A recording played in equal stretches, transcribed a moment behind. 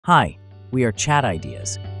Hi, we are Chat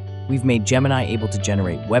Ideas. We've made Gemini able to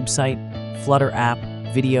generate website, Flutter app,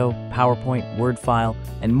 video, PowerPoint, Word file,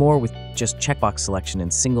 and more with just checkbox selection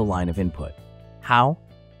and single line of input. How?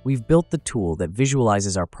 We've built the tool that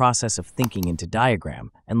visualizes our process of thinking into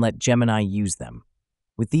diagram and let Gemini use them.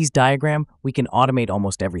 With these diagrams, we can automate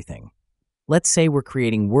almost everything. Let's say we're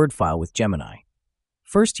creating Word file with Gemini.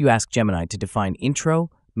 First, you ask Gemini to define intro,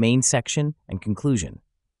 main section, and conclusion.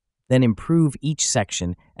 Then improve each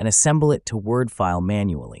section and assemble it to Word file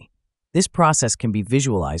manually. This process can be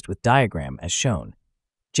visualized with diagram as shown.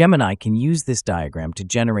 Gemini can use this diagram to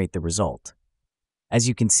generate the result. As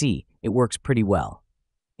you can see, it works pretty well.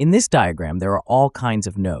 In this diagram, there are all kinds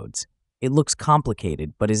of nodes. It looks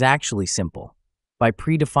complicated, but is actually simple. By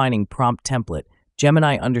predefining prompt template,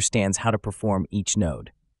 Gemini understands how to perform each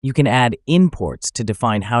node. You can add imports to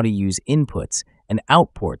define how to use inputs and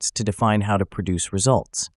outputs to define how to produce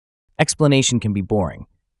results. Explanation can be boring,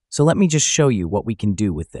 so let me just show you what we can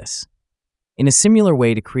do with this. In a similar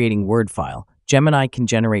way to creating Word file, Gemini can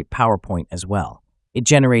generate PowerPoint as well. It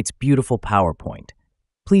generates beautiful PowerPoint.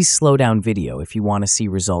 Please slow down video if you want to see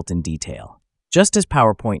result in detail. Just as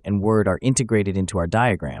PowerPoint and Word are integrated into our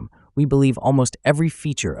diagram, we believe almost every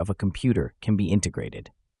feature of a computer can be integrated.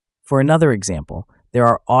 For another example, there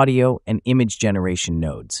are audio and image generation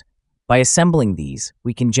nodes. By assembling these,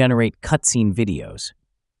 we can generate cutscene videos.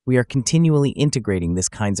 We are continually integrating this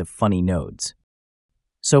kinds of funny nodes.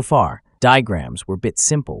 So far, diagrams were a bit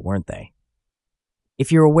simple, weren't they?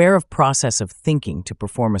 If you're aware of process of thinking to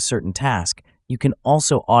perform a certain task, you can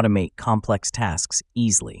also automate complex tasks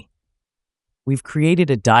easily. We've created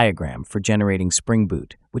a diagram for generating Spring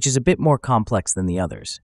Boot, which is a bit more complex than the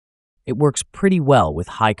others. It works pretty well with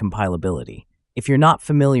high compilability. If you're not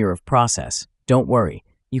familiar with process, don't worry.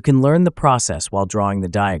 You can learn the process while drawing the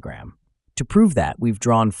diagram. To prove that, we've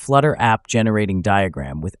drawn Flutter app generating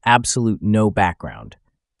diagram with absolute no background.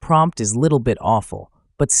 Prompt is a little bit awful,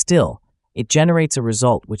 but still, it generates a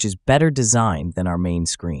result which is better designed than our main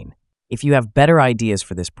screen. If you have better ideas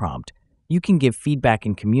for this prompt, you can give feedback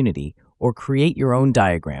in community or create your own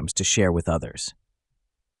diagrams to share with others.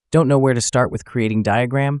 Don't know where to start with creating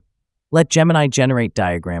diagram? Let Gemini generate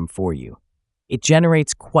diagram for you. It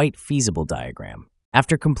generates quite feasible diagram.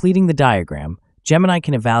 After completing the diagram, Gemini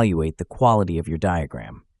can evaluate the quality of your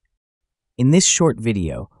diagram. In this short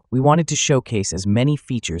video, we wanted to showcase as many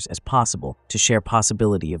features as possible to share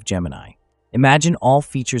possibility of Gemini. Imagine all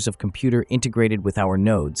features of computer integrated with our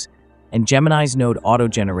nodes, and Gemini's node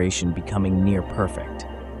auto-generation becoming near perfect.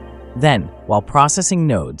 Then, while processing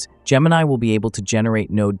nodes, Gemini will be able to generate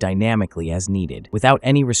node dynamically as needed, without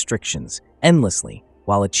any restrictions, endlessly,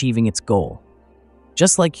 while achieving its goal.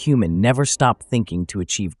 Just like human never stop thinking to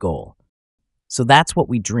achieve goal. So that's what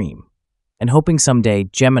we dream, and hoping someday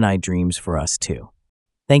Gemini dreams for us too.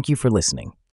 Thank you for listening.